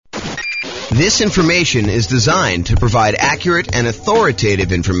This information is designed to provide accurate and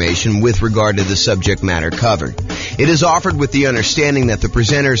authoritative information with regard to the subject matter covered. It is offered with the understanding that the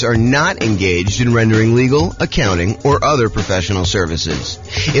presenters are not engaged in rendering legal, accounting, or other professional services.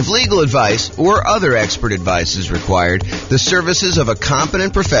 If legal advice or other expert advice is required, the services of a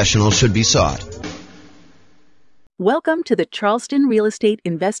competent professional should be sought. Welcome to the Charleston Real Estate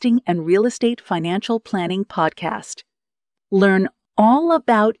Investing and Real Estate Financial Planning Podcast. Learn all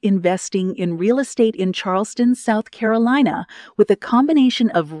about investing in real estate in Charleston, South Carolina, with a combination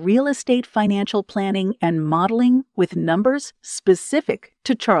of real estate financial planning and modeling with numbers specific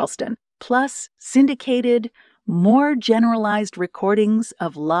to Charleston, plus syndicated, more generalized recordings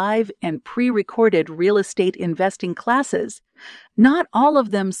of live and pre-recorded real estate investing classes, not all of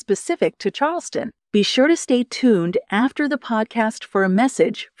them specific to Charleston. Be sure to stay tuned after the podcast for a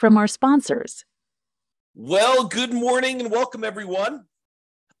message from our sponsors. Well, good morning and welcome, everyone.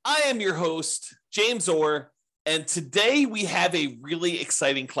 I am your host, James Orr, and today we have a really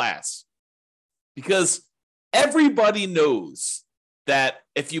exciting class because everybody knows that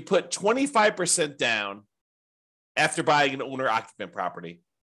if you put 25% down after buying an owner-occupant property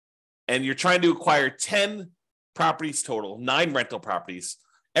and you're trying to acquire 10 properties total, 9 rental properties,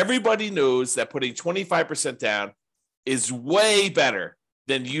 everybody knows that putting 25% down is way better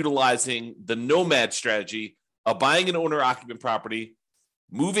than utilizing the Nomad strategy of buying an owner-occupant property,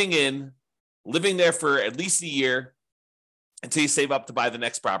 moving in, living there for at least a year until you save up to buy the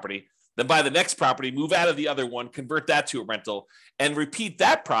next property, then buy the next property, move out of the other one, convert that to a rental, and repeat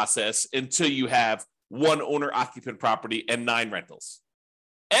that process until you have 1 owner-occupant property and 9 rentals.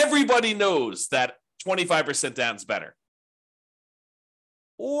 Everybody knows that 25% down is better.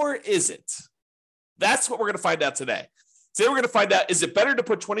 Or is it? That's what we're going to find out today. Today we're going to find out, is it better to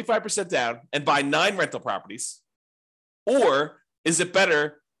put 25% down and buy 9 rental properties? Or is it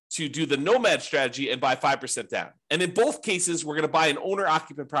better to do the Nomad strategy and buy 5% down? And in both cases, we're going to buy an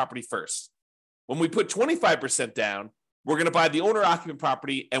owner-occupant property first. When we put 25% down, we're going to buy the owner-occupant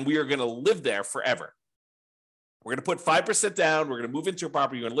property and we are going to live there forever. We're going to put 5% down. We're going to move into a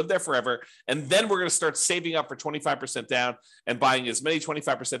property. You're going to live there forever. And then we're going to start saving up for 25% down and buying as many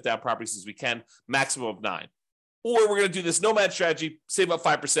 25% down properties as we can, maximum of 9. Or we're going to do this Nomad strategy, save up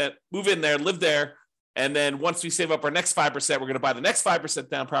 5%, move in there, live there. And then once we save up our next 5%, we're going to buy the next 5%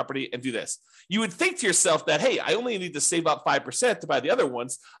 down property and do this. You would think to yourself that, hey, I only need to save up 5% to buy the other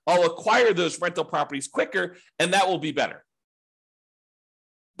ones. I'll acquire those rental properties quicker, and that will be better.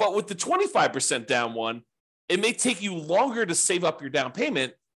 But with the 25% down one, it may take you longer to save up your down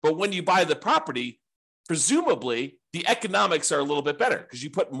payment, but when you buy the property, presumably the economics are a little bit better because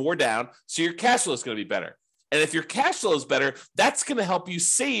you put more down, so your cash flow is going to be better. And if your cash flow is better, that's going to help you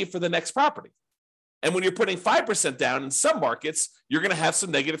save for the next property. And when you're putting 5% down in some markets, you're going to have some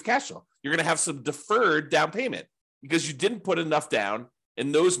negative cash flow. You're going to have some deferred down payment because you didn't put enough down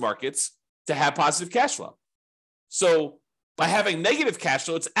in those markets to have positive cash flow. So by having negative cash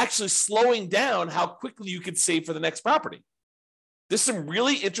flow, it's actually slowing down how quickly you can save for the next property. There's some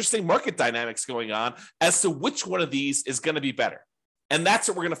really interesting market dynamics going on as to which one of these is going to be better. And that's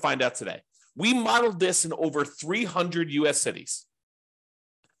what we're going to find out today. We modeled this in over 300 U.S. cities.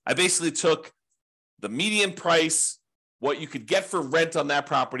 I basically took the median price, what you could get for rent on that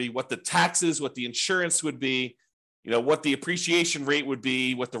property, what the taxes, what the insurance would be, what the appreciation rate would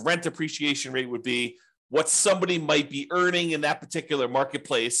be, what the rent appreciation rate would be, what somebody might be earning in that particular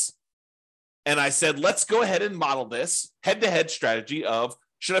marketplace. And I said, let's go ahead and model this head-to-head strategy of,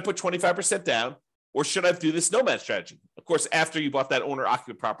 should I put 25% down or should I do this Nomad strategy? Of course, after you bought that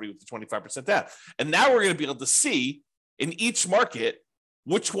owner-occupant property with the 25% down. And now we're going to be able to see in each market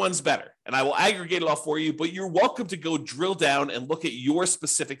which one's better. And I will aggregate it all for you, but you're welcome to go drill down and look at your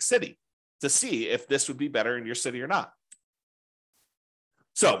specific city to see if this would be better in your city or not.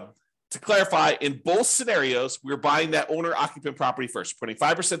 So to clarify, in both scenarios, we're buying that owner-occupant property first. We're putting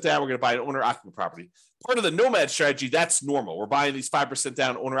 5% down, we're going to buy an owner-occupant property. Part of the Nomad strategy, that's normal. We're buying these 5%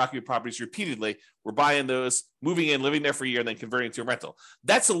 down owner-occupant properties repeatedly. We're buying those, moving in, living there for a year, and then converting to a rental.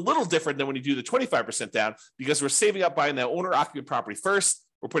 That's a little different than when you do the 25% down because we're saving up buying that owner-occupant property first.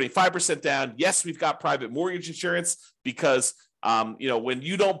 We're putting 5% down. Yes, we've got private mortgage insurance because when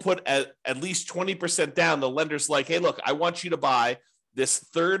you don't put at least 20% down, the lender's like, hey, look, I want you to buy this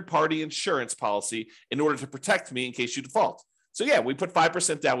third-party insurance policy in order to protect me in case you default. So yeah, we put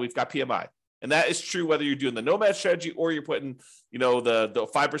 5% down, we've got PMI. And that is true whether you're doing the Nomad strategy or you're putting, the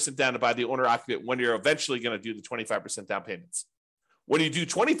 5% down to buy the owner-occupant when you're eventually going to do the 25% down payments. When you do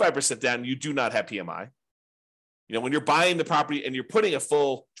 25% down, you do not have PMI. When you're buying the property and you're putting a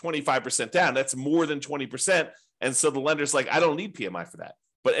full 25% down, that's more than 20%. And so the lender's like, I don't need PMI for that.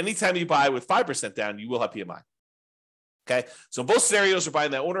 But anytime you buy with 5% down, you will have PMI. Okay, so in both scenarios, we're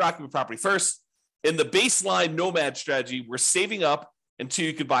buying that owner-occupant property first. In the baseline Nomad strategy, we're saving up until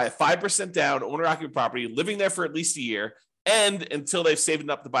you could buy a 5% down owner-occupant property, living there for at least a year, and until they've saved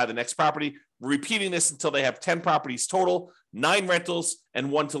enough to buy the next property. We're repeating this until they have 10 properties total, 9 rentals,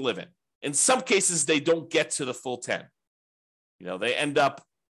 and 1 to live in. In some cases, they don't get to the full 10. They end up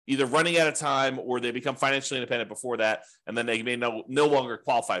either running out of time or they become financially independent before that, and then they may no longer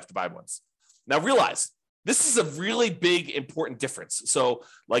qualify to buy ones. Now realize, this is a really big, important difference. So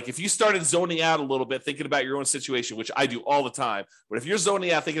like if you started zoning out a little bit, thinking about your own situation, which I do all the time, but if you're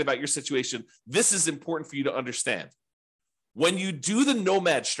zoning out thinking about your situation, this is important for you to understand. When you do the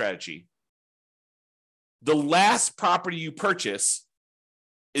Nomad strategy, the last property you purchase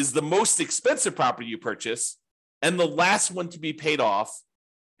is the most expensive property you purchase and the last one to be paid off,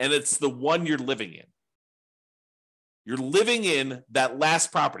 and it's the one you're living in. You're living in that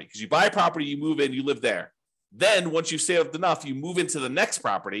last property because you buy a property, you move in, you live there. Then once you've saved enough, you move into the next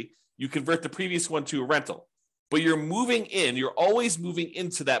property, you convert the previous one to a rental. But you're moving in, you're always moving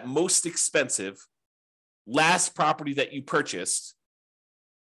into that most expensive last property that you purchased.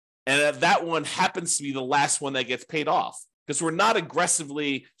 And that one happens to be the last one that gets paid off because we're not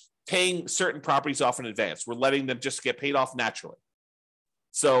aggressively paying certain properties off in advance. We're letting them just get paid off naturally.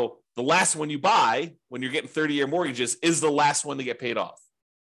 So the last one you buy when you're getting 30-year mortgages is the last one to get paid off.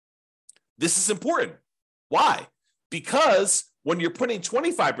 This is important. Why? Because when you're putting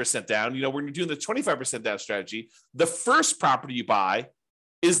 25% down, when you're doing the 25% down strategy, the first property you buy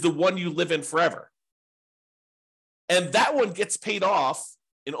is the one you live in forever. And that one gets paid off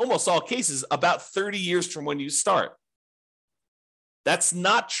in almost all cases about 30 years from when you start. That's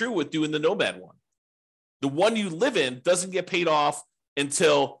not true with doing the Nomad one. The one you live in doesn't get paid off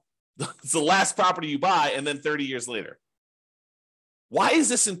until it's the last property you buy and then 30 years later. Why is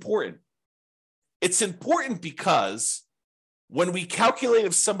this important? It's important because when we calculate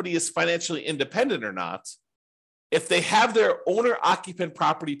if somebody is financially independent or not, if they have their owner-occupant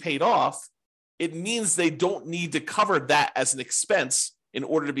property paid off, it means they don't need to cover that as an expense in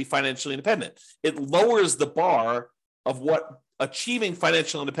order to be financially independent. It lowers the bar of what achieving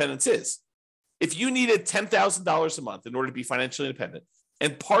financial independence is. If you needed $10,000 a month in order to be financially independent,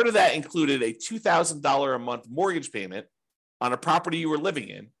 and part of that included a $2,000 a month mortgage payment on a property you were living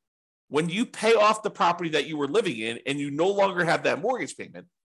in, when you pay off the property that you were living in and you no longer have that mortgage payment,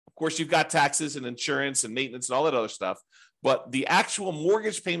 of course, you've got taxes and insurance and maintenance and all that other stuff, but the actual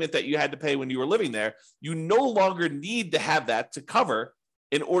mortgage payment that you had to pay when you were living there, you no longer need to have that to cover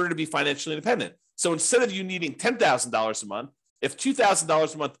in order to be financially independent. So instead of you needing $10,000 a month, if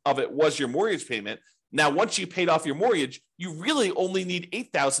 $2,000 a month of it was your mortgage payment, now once you paid off your mortgage, you really only need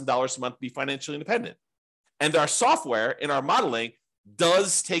 $8,000 a month to be financially independent. And our software in our modeling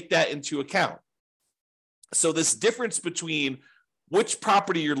does take that into account. So this difference between which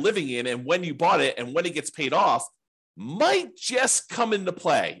property you're living in and when you bought it and when it gets paid off might just come into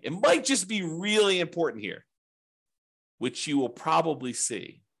play. It might just be really important here, which you will probably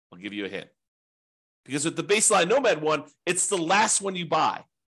see. I'll give you a hint. Because with the baseline Nomad one, it's the last one you buy.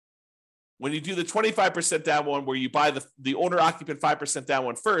 When you do the 25% down one where you buy the owner-occupant 5% down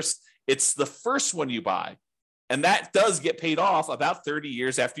one first, it's the first one you buy. And that does get paid off about 30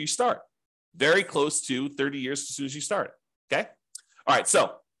 years after you start. Very close to 30 years as soon as you start. Okay? All right,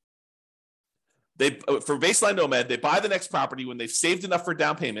 so for baseline Nomad, they buy the next property when they've saved enough for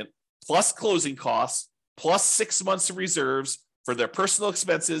down payment, plus closing costs, plus 6 months of reserves for their personal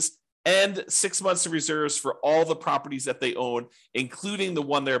expenses, and 6 months of reserves for all the properties that they own, including the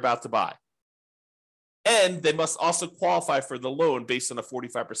one they're about to buy. And they must also qualify for the loan based on a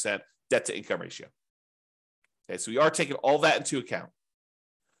 45% debt to income ratio. Okay, so we are taking all that into account.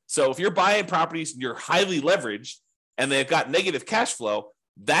 So if you're buying properties and you're highly leveraged and they've got negative cash flow,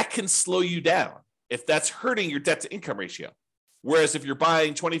 that can slow you down if that's hurting your debt to income ratio. Whereas if you're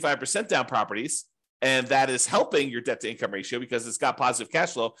buying 25% down properties and that is helping your debt to income ratio because it's got positive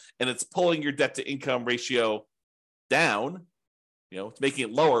cash flow and it's pulling your debt to income ratio down, it's making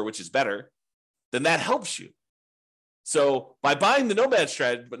it lower, which is better, then that helps you. So by buying the Nomad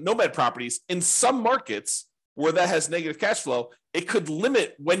strategy, but Nomad properties in some markets where that has negative cash flow, it could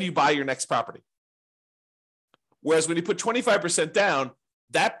limit when you buy your next property. Whereas when you put 25% down,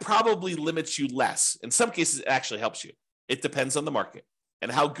 that probably limits you less. In some cases, it actually helps you. It depends on the market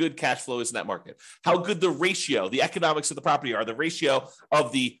and how good cash flow is in that market. How good the ratio, the economics of the property are, the ratio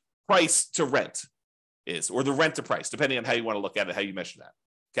of the price to rent is, or the rent to price, depending on how you want to look at it, how you measure that.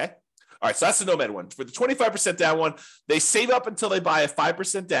 Okay? All right, so that's the Nomad one. For the 25% down one, they save up until they buy a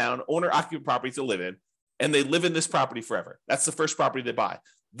 5% down owner-occupant property to live in, and they live in this property forever. That's the first property they buy.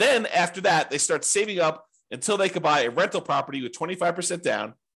 Then after that, they start saving up until they could buy a rental property with 25%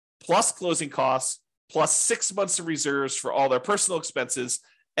 down, plus closing costs, plus 6 months of reserves for all their personal expenses,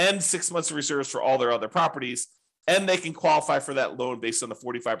 and 6 months of reserves for all their other properties. And they can qualify for that loan based on the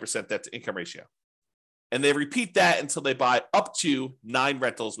 45% debt to income ratio. And they repeat that until they buy up to 9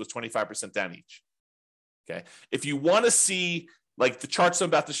 rentals with 25% down each. Okay. If you want to see like the charts I'm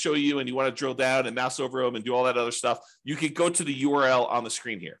about to show you and you want to drill down and mouse over them and do all that other stuff, you can go to the URL on the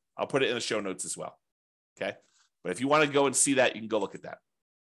screen here. I'll put it in the show notes as well. Okay. But if you want to go and see that, you can go look at that.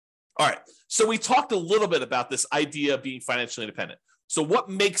 All right. So we talked a little bit about this idea of being financially independent. So what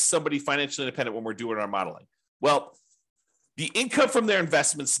makes somebody financially independent when we're doing our modeling? Well, the income from their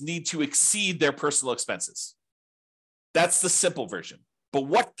investments need to exceed their personal expenses. That's the simple version. But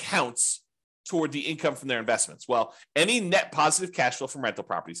what counts toward the income from their investments? Well, any net positive cash flow from rental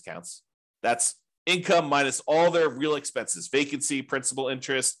properties counts. That's income minus all their real expenses, vacancy, principal,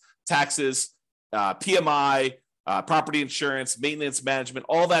 interest, taxes, PMI, property insurance, maintenance, management,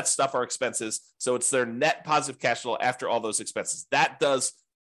 all that stuff are expenses. So it's their net positive cash flow after all those expenses. That does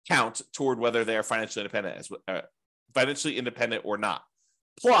count toward whether they are financially independent or not.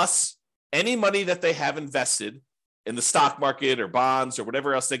 Plus, any money that they have invested in the stock market or bonds or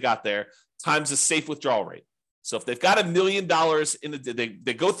whatever else they got there times a safe withdrawal rate. So if they've got $1 million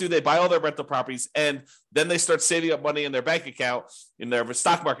they go through, they buy all their rental properties, and then they start saving up money in their bank account, in their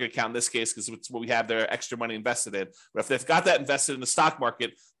stock market account in this case, because it's what we have their extra money invested in. But if they've got that invested in the stock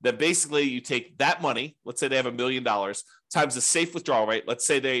market, then basically you take that money, let's say they have $1 million, times the safe withdrawal rate. Let's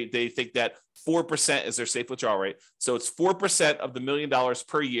say they think that 4% is their safe withdrawal rate. So it's 4% of the $1 million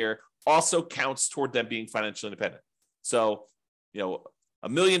per year also counts toward them being financially independent. So, $1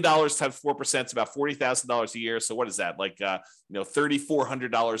 million times 4% is about $40,000 a year. So what is that? Like,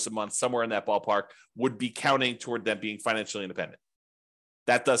 $3,400 a month, somewhere in that ballpark would be counting toward them being financially independent.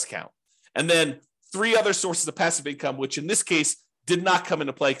 That does count. And then 3 other sources of passive income, which in this case did not come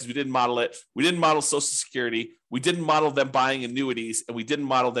into play because we didn't model it. We didn't model Social Security. We didn't model them buying annuities, and we didn't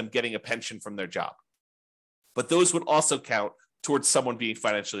model them getting a pension from their job. But those would also count towards someone being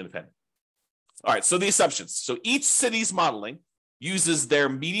financially independent. All right, so the assumptions. So each city's modeling uses their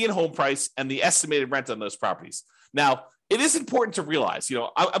median home price and the estimated rent on those properties. Now, it is important to realize,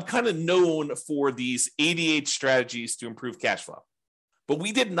 I'm kind of known for these 88 strategies to improve cash flow, but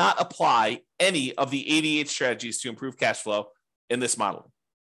we did not apply any of the 88 strategies to improve cash flow in this modeling.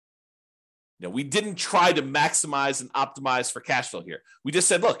 We didn't try to maximize and optimize for cash flow here. We just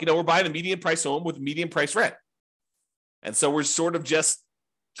said, look, we're buying a median price home with median price rent. And so we're sort of just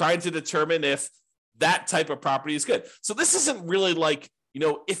trying to determine if that type of property is good. So this isn't really like,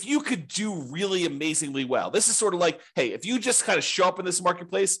 if you could do really amazingly well. This is sort of like, hey, if you just kind of show up in this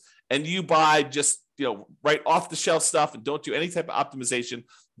marketplace and you buy just, right off the shelf stuff and don't do any type of optimization,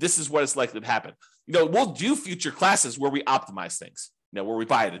 this is what is likely to happen. We'll do future classes where we optimize things, where we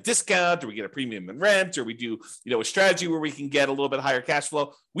buy at a discount or we get a premium in rent or we do, a strategy where we can get a little bit higher cash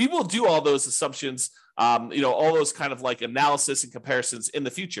flow. We will do all those assumptions, all those kind of like analysis and comparisons in the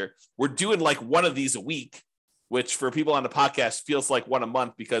future. We're doing like one of these a week, which for people on the podcast feels like one a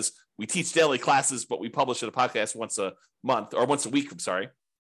month because we teach daily classes, but we publish a podcast once a month or once a week,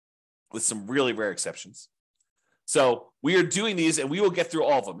 with some really rare exceptions. So we are doing these and we will get through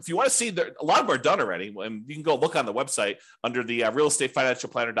all of them. If you want to see, a lot of them are done already. And you can go look on the website under the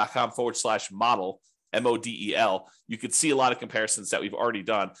realestatefinancialplanner.com/model, MODEL. You can see a lot of comparisons that we've already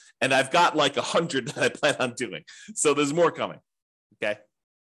done. And I've got like 100 that I plan on doing. So there's more coming. Okay.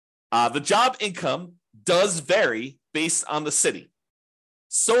 The job income does vary based on the city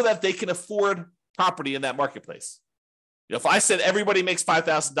so that they can afford property in that marketplace. If I said everybody makes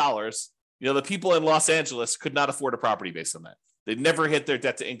 $5,000, the people in Los Angeles could not afford a property based on that. They'd never hit their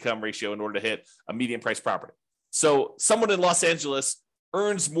debt to income ratio in order to hit a median price property. So someone in Los Angeles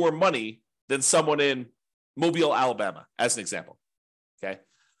earns more money than someone in Mobile, Alabama, as an example. Okay.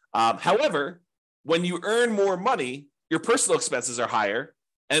 However, when you earn more money, your personal expenses are higher.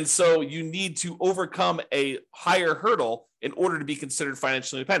 And so you need to overcome a higher hurdle in order to be considered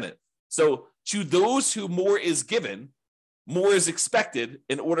financially independent. So to those who more is given, more is expected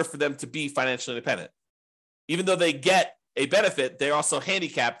in order for them to be financially independent. Even though they get a benefit, they're also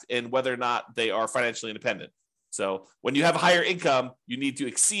handicapped in whether or not they are financially independent. So when you have a higher income, you need to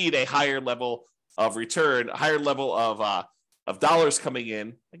exceed a higher level of return, a higher level of dollars coming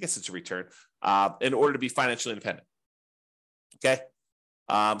in. I guess it's a return in order to be financially independent. Okay.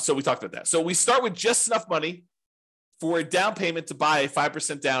 So we talked about that. So we start with just enough money for a down payment to buy a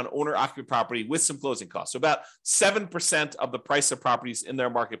 5% down owner-occupant property with some closing costs. So about 7% of the price of properties in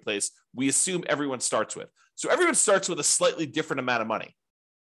their marketplace, we assume everyone starts with. So everyone starts with a slightly different amount of money.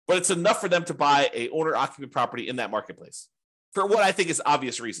 but it's enough for them to buy a owner-occupant property in that marketplace for what I think is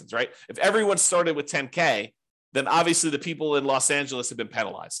obvious reasons, right? If everyone started with 10K, then obviously the people in Los Angeles have been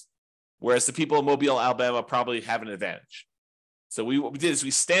penalized, whereas the people in Mobile, Alabama probably have an advantage. So what we did is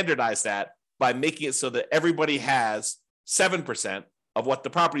we standardized that by making it so that everybody has 7% of what the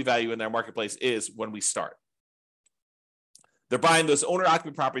property value in their marketplace is when we start. They're buying those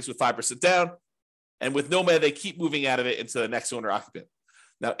owner-occupant properties with 5% down, and with Nomad, they keep moving out of it into the next owner-occupant.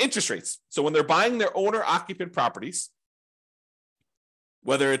 Now, interest rates. So when they're buying their owner-occupant properties,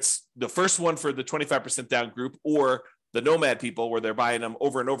 whether it's the first one for the 25% down group or the Nomad people where they're buying them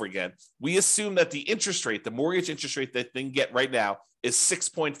over and over again, we assume that the interest rate, the mortgage interest rate that they can get right now is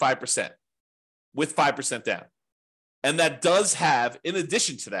 6.5% with 5% down. And that does have, in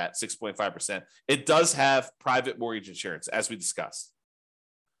addition to that 6.5%, it does have private mortgage insurance, as we discussed.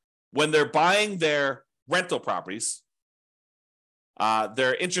 When they're buying their rental properties,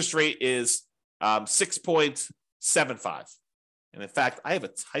 their interest rate is 6.75. And in fact, I have a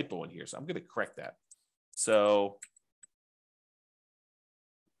typo in here, so I'm going to correct that. So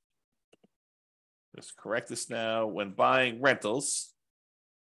let's correct this now. When buying rentals,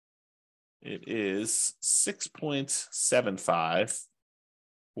 it is 6.75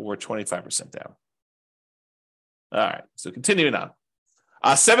 or 25% down. All right, so continuing on.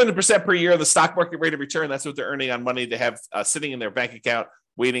 7% per year of the stock market rate of return. That's what they're earning on money they have sitting in their bank account,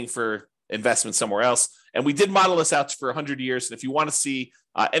 waiting for investment somewhere else. And we did model this out for 100 years. And if you want to see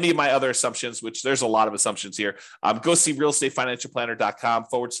any of my other assumptions, which there's a lot of assumptions here, go see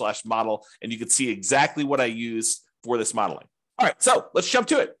realestatefinancialplanner.com/model, and you can see exactly what I use for this modeling. All right, so let's jump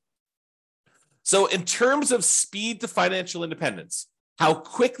to it. So in terms of speed to financial independence, how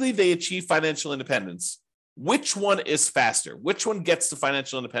quickly they achieve financial independence, which one is faster? Which one gets to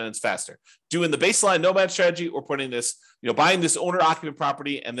financial independence faster? Doing the baseline Nomad strategy or putting this, buying this owner-occupant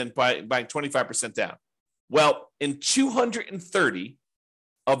property and then buying 25% down? Well, in 230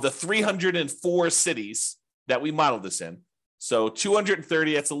 of the 304 cities that we modeled this in, so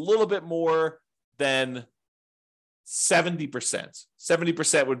 230, that's a little bit more than 70%.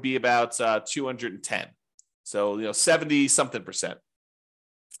 70% would be about 210. So, 70 something percent.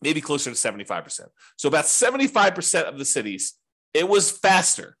 Maybe closer to 75%. So about 75% of the cities, it was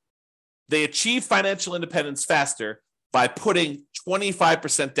faster. They achieved financial independence faster by putting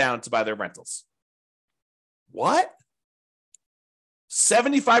 25% down to buy their rentals. What?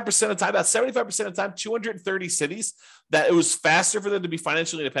 75% of the time, about 75% of the time, 230 cities, that it was faster for them to be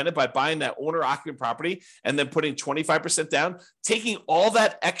financially independent by buying that owner-occupant property and then putting 25% down, taking all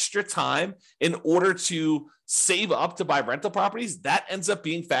that extra time in order to save up to buy rental properties. That ends up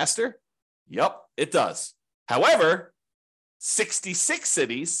being faster? Yep, it does. However, 66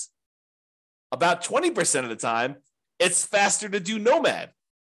 cities, about 20% of the time, it's faster to do Nomad.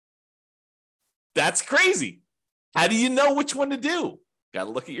 That's crazy. How do you know which one to do? Got to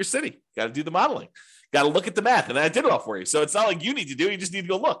look at your city. Got to do the modeling. Got to look at the math. And I did it all for you. So it's not like you need to do it. You just need to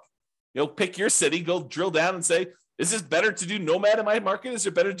go look. Pick your city, go drill down and say, is this better to do Nomad in my market? Is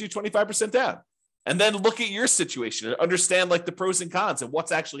it better to do 25% down? And then look at your situation and understand like the pros and cons and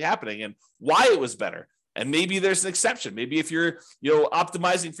what's actually happening and why it was better. And maybe there's an exception. Maybe if you're,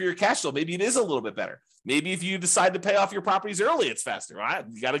 optimizing for your cash flow, maybe it is a little bit better. Maybe if you decide to pay off your properties early, it's faster. All right?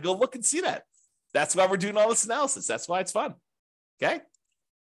 You got to go look and see that. That's why we're doing all this analysis. That's why it's fun. Okay.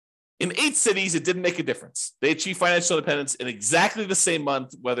 In 8 cities, it didn't make a difference. They achieved financial independence in exactly the same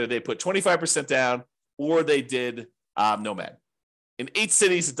month, whether they put 25% down or they did Nomad. In 8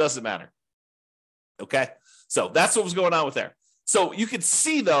 cities, it doesn't matter. Okay. So that's what was going on with there. So you can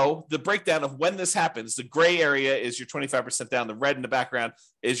see, though, the breakdown of when this happens. The gray area is your 25% down. The red in the background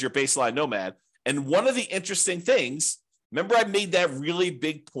is your baseline Nomad. And one of the interesting things, remember I made that really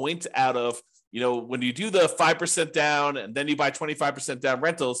big point out of, when you do the 5% down and then you buy 25% down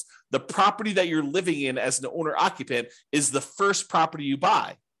rentals, the property that you're living in as an owner occupant is the first property you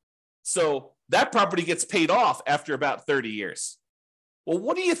buy. So that property gets paid off after about 30 years. Well,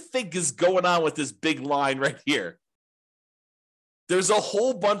 what do you think is going on with this big line right here? There's a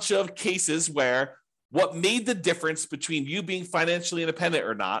whole bunch of cases where what made the difference between you being financially independent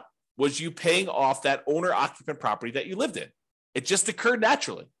or not was you paying off that owner occupant property that you lived in. It just occurred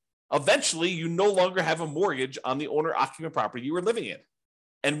naturally. Eventually, you no longer have a mortgage on the owner-occupant property you were living in.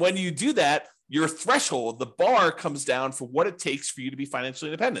 And when you do that, your threshold, the bar comes down for what it takes for you to be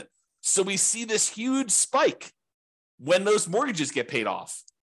financially independent. So we see this huge spike when those mortgages get paid off.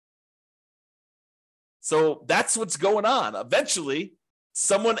 So that's what's going on. Eventually,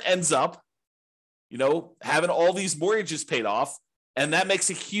 someone ends up, having all these mortgages paid off, and that makes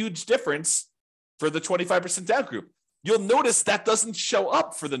a huge difference for the 25% down group. you'll notice that doesn't show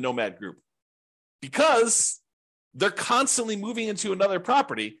up for the Nomad group because they're constantly moving into another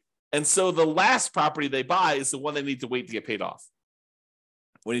property. And so the last property they buy is the one they need to wait to get paid off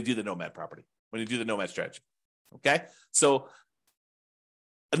when you do the Nomad property, when you do the Nomad strategy. Okay. So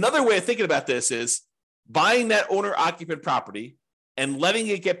another way of thinking about this is buying that owner-occupant property and letting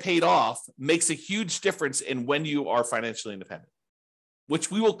it get paid off makes a huge difference in when you are financially independent,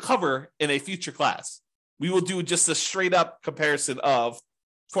 which we will cover in a future class. We will do just a straight up comparison of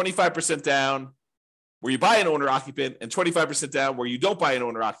 25% down where you buy an owner-occupant and 25% down where you don't buy an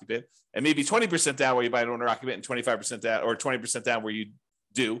owner-occupant, and maybe 20% down where you buy an owner-occupant and 25% down, or 20% down where you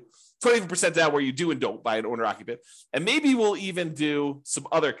do, 20% down where you do and don't buy an owner-occupant. And maybe we'll even do some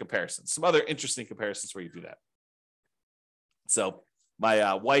other comparisons, some other interesting comparisons where you do that. So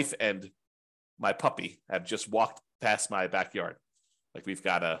my wife and my puppy have just walked past my backyard. Like we've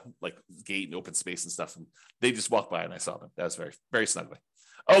got a gate and open space and stuff. And they just walked by and I saw them. That was very, very snuggly.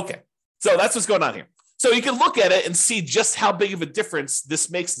 Okay. So that's what's going on here. So you can look at it and see just how big of a difference this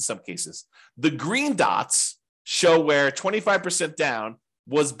makes in some cases. The green dots show where 25% down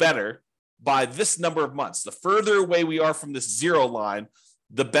was better by this number of months. The further away we are from this zero line,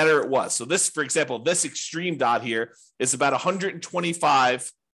 the better it was. So this, for example, this extreme dot here is about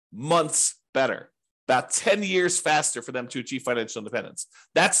 125 months better, about 10 years faster for them to achieve financial independence.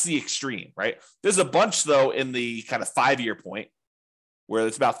 That's the extreme, right? There's a bunch, though, in the kind of 5-year point where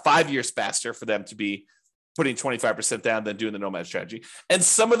it's about 5 years faster for them to be putting 25% down than doing the Nomad strategy. And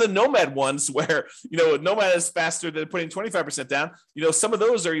some of the Nomad ones where, Nomad is faster than putting 25% down, some of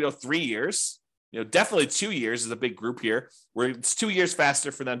those are, 3 years, definitely 2 years is a big group here where it's 2 years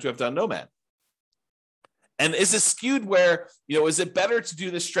faster for them to have done Nomad. And is it skewed where, is it better to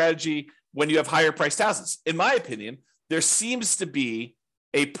do this strategy when you have higher priced houses? In my opinion, there seems to be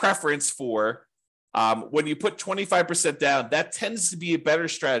a preference for when you put 25% down, that tends to be a better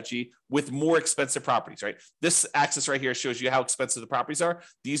strategy with more expensive properties, right? This axis right here shows you how expensive the properties are.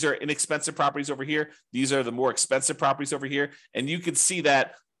 These are inexpensive properties over here. These are the more expensive properties over here. And you can see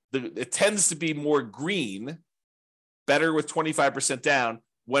that it tends to be more green, better with 25% down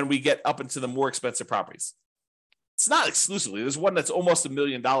when we get up into the more expensive properties. It's not exclusively. There's one that's almost $1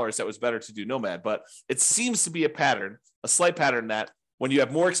 million that was better to do Nomad, but it seems to be a pattern, a slight pattern that when you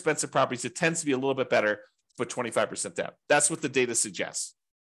have more expensive properties, it tends to be a little bit better to put 25% down. That's what the data suggests.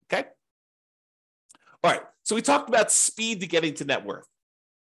 Okay. All right. So we talked about speed to getting to net worth.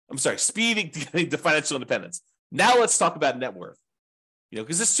 Speed to getting to financial independence. Now let's talk about net worth.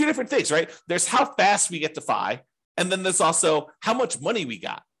 Because there's two different things, right? There's how fast we get to FI, and then there's also how much money we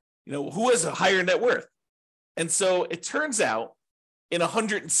got. Who has a higher net worth? And so it turns out in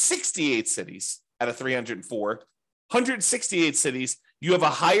 168 cities out of 304, 168 cities, you have a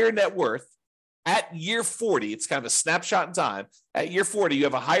higher net worth at year 40. It's kind of a snapshot in time. At year 40, you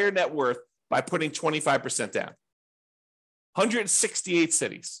have a higher net worth by putting 25% down. 168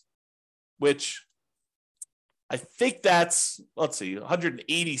 cities, which I think that's,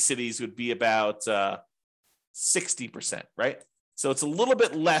 180 cities would be about 60%, right? So it's a little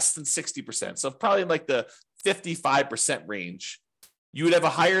bit less than 60%. So probably in like the 55% range, you would have a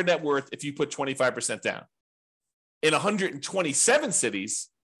higher net worth if you put 25% down. In 127 cities,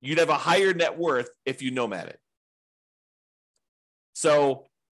 you'd have a higher net worth if you Nomad it. So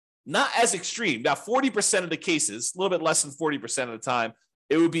not as extreme. Now, 40% of the cases, a little bit less than 40% of the time,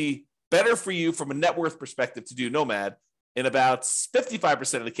 it would be better for you from a net worth perspective to do Nomad. In about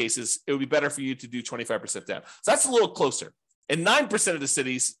 55% of the cases, it would be better for you to do 25% down. So that's a little closer. In 9% of the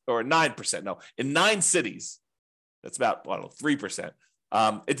cities, or 9%, no, in 9 cities, that's about, 3%,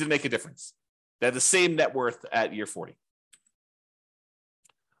 it didn't make a difference. They had the same net worth at year 40.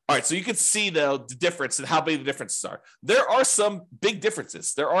 All right, so you can see the difference and how big the differences are. There are some big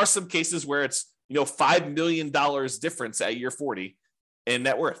differences. There are some cases where it's $5 million difference at year 40 in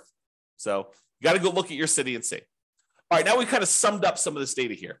net worth. So you got to go look at your city and see. All right, now we kind of summed up some of this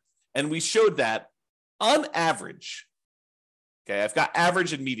data here, and we showed that on average, okay, I've got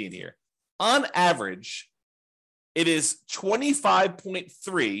average and median here. On average, it is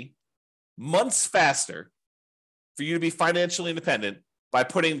 25.3 months faster for you to be financially independent by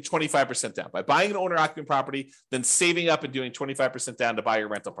putting 25% down, by buying an owner-occupant property, then saving up and doing 25% down to buy your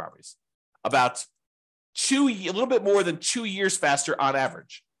rental properties. About a little bit more than 2 years faster on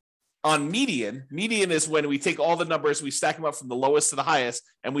average. On median is when we take all the numbers, we stack them up from the lowest to the highest,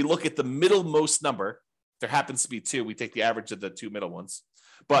 and we look at the middlemost number. There happens to be 2. We take the average of the 2 middle ones.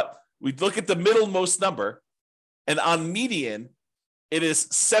 But we look at the middlemost number, and on median, it is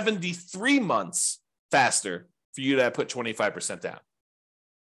 73 months faster for you to put 25% down.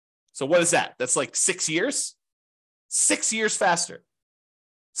 So what is that? That's like 6 years. 6 years faster.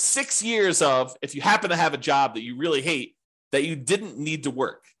 6 years of, if you happen to have a job that you really hate, that you didn't need to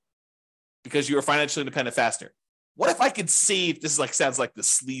work because you were financially independent faster. What if I could save, this is like, sounds like the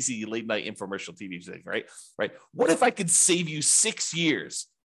sleazy late night infomercial TV thing, right? Right. What if I could save you 6 years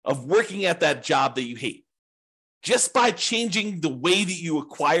of working at that job that you hate just by changing the way that you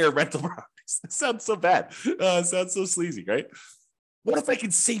acquire rental properties? That sounds so bad. It sounds so sleazy, right? What if I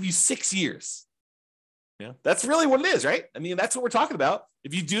could save you 6 years? Yeah, that's really what it is, right? I mean, that's what we're talking about.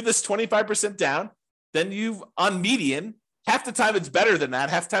 If you do this 25% down, then you've, on median, half the time it's better than that.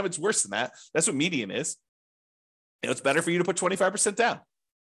 Half the time it's worse than that. That's what median is. It's better for you to put 25% down.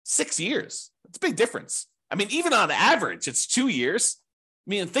 6 years. That's a big difference. I mean, even on average, it's 2 years. I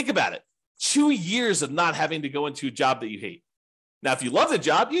mean, think about it. 2 years of not having to go into a job that you hate. Now, if you love the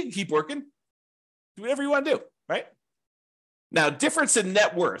job, you can keep working. Do whatever you want to do, right? Now, difference in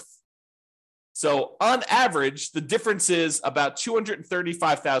net worth. So on average, the difference is about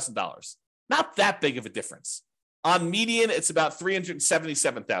 $235,000. Not that big of a difference. On median, it's about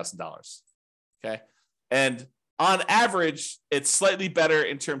 $377,000. Okay. And on average, it's slightly better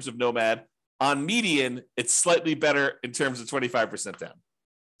in terms of Nomad. On median, it's slightly better in terms of 25% down.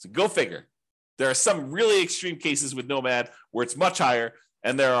 So go figure. There are some really extreme cases with Nomad where it's much higher,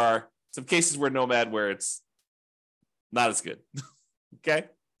 and there are some cases where Nomad where it's not as good. Okay.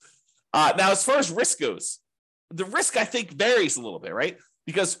 Now, as far as risk goes, the risk, I think, varies a little bit, right?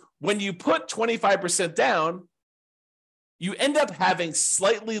 Because when you put 25% down, you end up having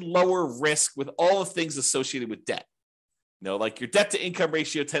slightly lower risk with all the things associated with debt. You know, like your debt to income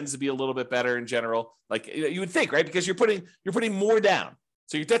ratio tends to be a little bit better in general. Like you would think, right? Because you're putting more down.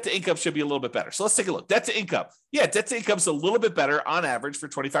 So your debt to income should be a little bit better. So let's take a look. Debt to income. Yeah, debt to income is a little bit better on average for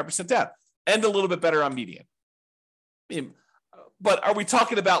 25% down and a little bit better on median. I mean, but are we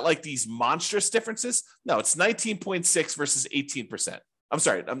talking about like these monstrous differences? No, it's 19.6 versus 18%. I'm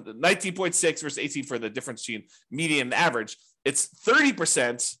sorry, 19.6 versus 18 for the difference between median and average. It's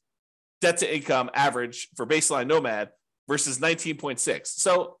 30% debt to income average for baseline Nomad versus 19.6.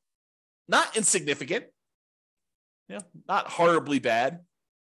 So not insignificant, not horribly bad.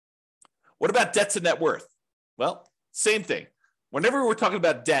 What about debt to net worth? Well, same thing. Whenever we're talking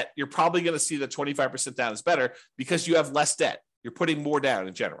about debt, you're probably going to see that 25% down is better because you have less debt. You're putting more down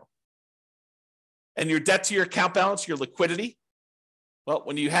in general. And your debt to your account balance, your liquidity, well,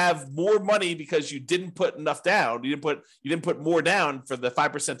 when you have more money because you didn't put enough down, you didn't put more down for the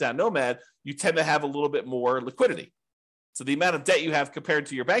 5% down Nomad, you tend to have a little bit more liquidity. So the amount of debt you have compared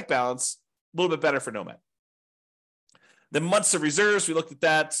to your bank balance, a little bit better for Nomad. Then months of reserves, we looked at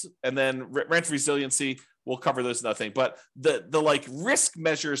that, and then rent resiliency, we'll cover those another thing. But the like risk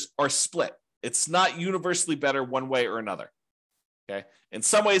measures are split. It's not universally better one way or another. Okay. In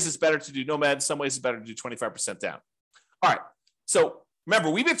some ways, it's better to do Nomad. In some ways, it's better to do 25% down. All right. So remember,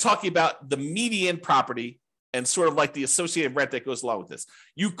 we've been talking about the median property and sort of like the associated rent that goes along with this.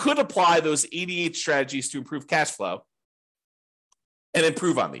 You could apply those 88 strategies to improve cash flow and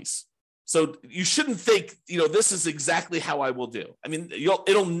improve on these. So you shouldn't think, this is exactly how I will do. I mean,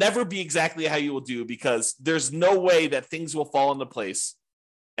 it'll never be exactly how you will do because there's no way that things will fall into place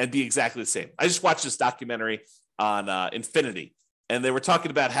and be exactly the same. I just watched this documentary on Infinity, and they were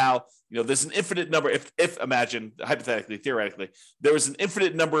talking about how, there's an infinite number, if imagine, hypothetically, theoretically, there was an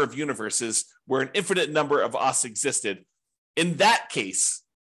infinite number of universes where an infinite number of us existed. In that case,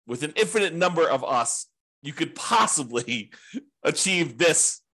 with an infinite number of us, you could possibly achieve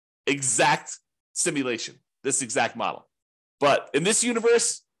this exact simulation, this exact model. But in this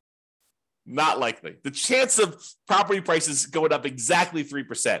universe, not likely. The chance of property prices going up exactly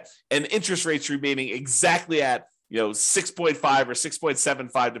 3% and interest rates remaining exactly at 6.5 or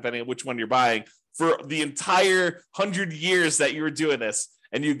 6.75, depending on which one you're buying, for the entire 100 years that you were doing this,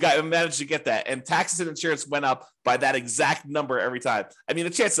 and you managed to get that, and taxes and insurance went up by that exact number every time. I mean, the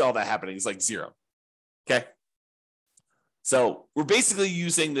chance of all that happening is like zero. Okay. So we're basically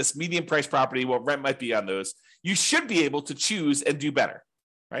using this median price property, what rent might be on those. You should be able to choose and do better,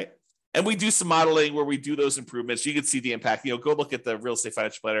 right? And we do some modeling where we do those improvements. You can see the impact. Go look at the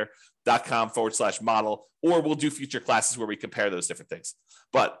realestatefinancialplanner.com/model, or we'll do future classes where we compare those different things.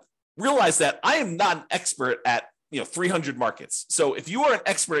 But realize that I am not an expert at 300 markets. So if you are an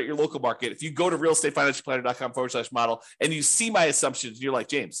expert at your local market, if you go to realestatefinancialplanner.com/model and you see my assumptions, you're like,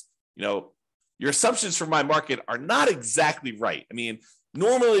 James, your assumptions for my market are not exactly right. I mean,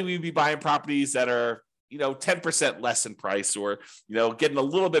 normally we'd be buying properties that are, 10% less in price, or, getting a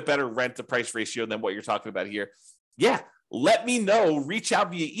little bit better rent to price ratio than what you're talking about here. Yeah. Let me know, reach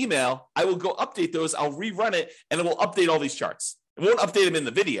out via email. I will go update those. I'll rerun it and it will update all these charts. It won't update them in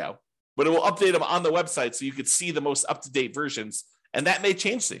the video, but it will update them on the website so you could see the most up-to-date versions. And that may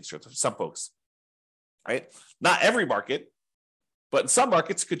change things for some folks, right? Not every market, but in some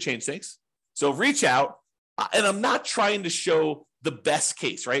markets it could change things. So reach out. And I'm not trying to show the best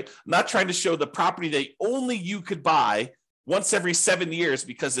case, right? I'm not trying to show the property that only you could buy once every 7 years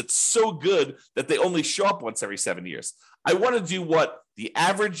because it's so good that they only show up once every 7 years. I want to do what the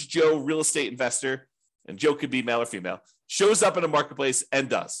average Joe real estate investor, and Joe could be male or female, shows up in a marketplace and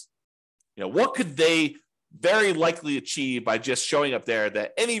does. What could they very likely achieve by just showing up there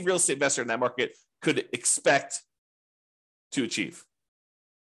that any real estate investor in that market could expect to achieve?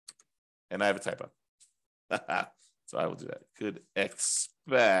 And I have a typo. So I will do that. Could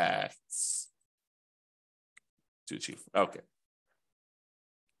expect to achieve. Okay.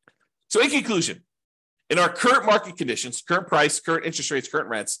 So in conclusion, in our current market conditions, current price, current interest rates, current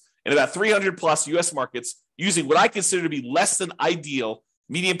rents, in about 300 plus US markets, using what I consider to be less than ideal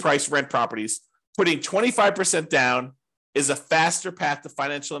median price rent properties, putting 25% down is a faster path to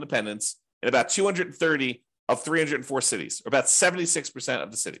financial independence in about 230 of 304 cities, or about 76%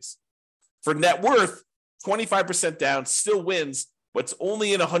 of the cities. For net worth, 25% down still wins, but it's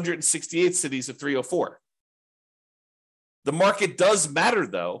only in 168 cities of 304. The market does matter,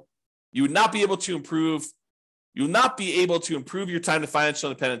 though. You would not be able to improve. You will not be able to improve your time to financial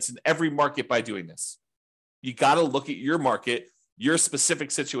independence in every market by doing this. You got to look at your market, your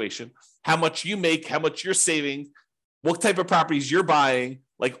specific situation, how much you make, how much you're saving, what type of properties you're buying.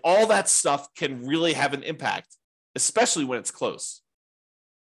 Like all that stuff can really have an impact, especially when it's close.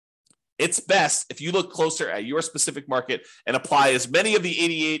 It's best if you look closer at your specific market and apply as many of the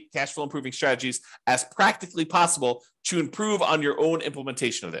 88 cash flow improving strategies as practically possible to improve on your own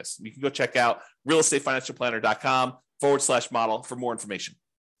implementation of this. You can go check out realestatefinancialplanner.com/model for more information.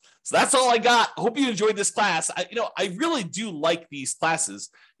 So that's all I got. I hope you enjoyed this class. I really do like these classes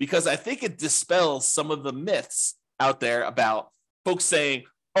because I think it dispels some of the myths out there about folks saying,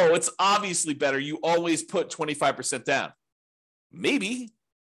 oh, it's obviously better. You always put 25% down. Maybe.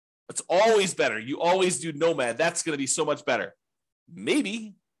 It's always better. You always do Nomad. That's going to be so much better.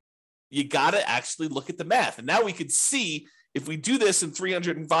 Maybe. You got to actually look at the math. And now we can see if we do this in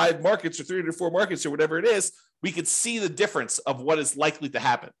 305 markets or 304 markets or whatever it is, we could see the difference of what is likely to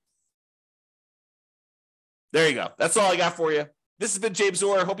happen. There you go. That's all I got for you. This has been James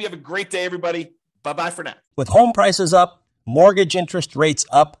Orr. Hope you have a great day, everybody. Bye-bye for now. With home prices up, mortgage interest rates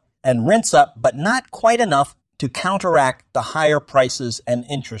up, and rents up, but not quite enough to counteract the higher prices and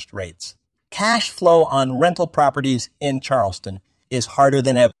interest rates. Cash flow on rental properties in Charleston is harder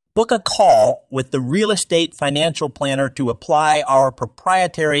than ever. Book a call with the Real Estate Financial Planner to apply our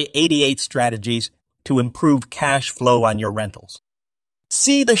proprietary 88 strategies to improve cash flow on your rentals.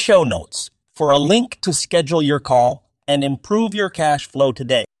 See the show notes for a link to schedule your call and improve your cash flow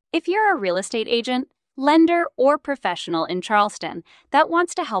today. If you're a real estate agent, lender, or professional in Charleston that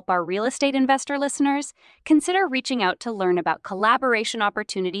wants to help our real estate investor listeners, consider reaching out to learn about collaboration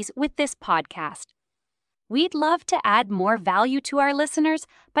opportunities with this podcast. We'd love to add more value to our listeners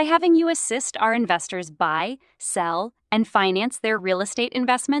by having you assist our investors buy, sell, and finance their real estate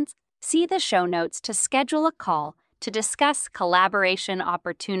investments. See the show notes to schedule a call to discuss collaboration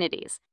opportunities.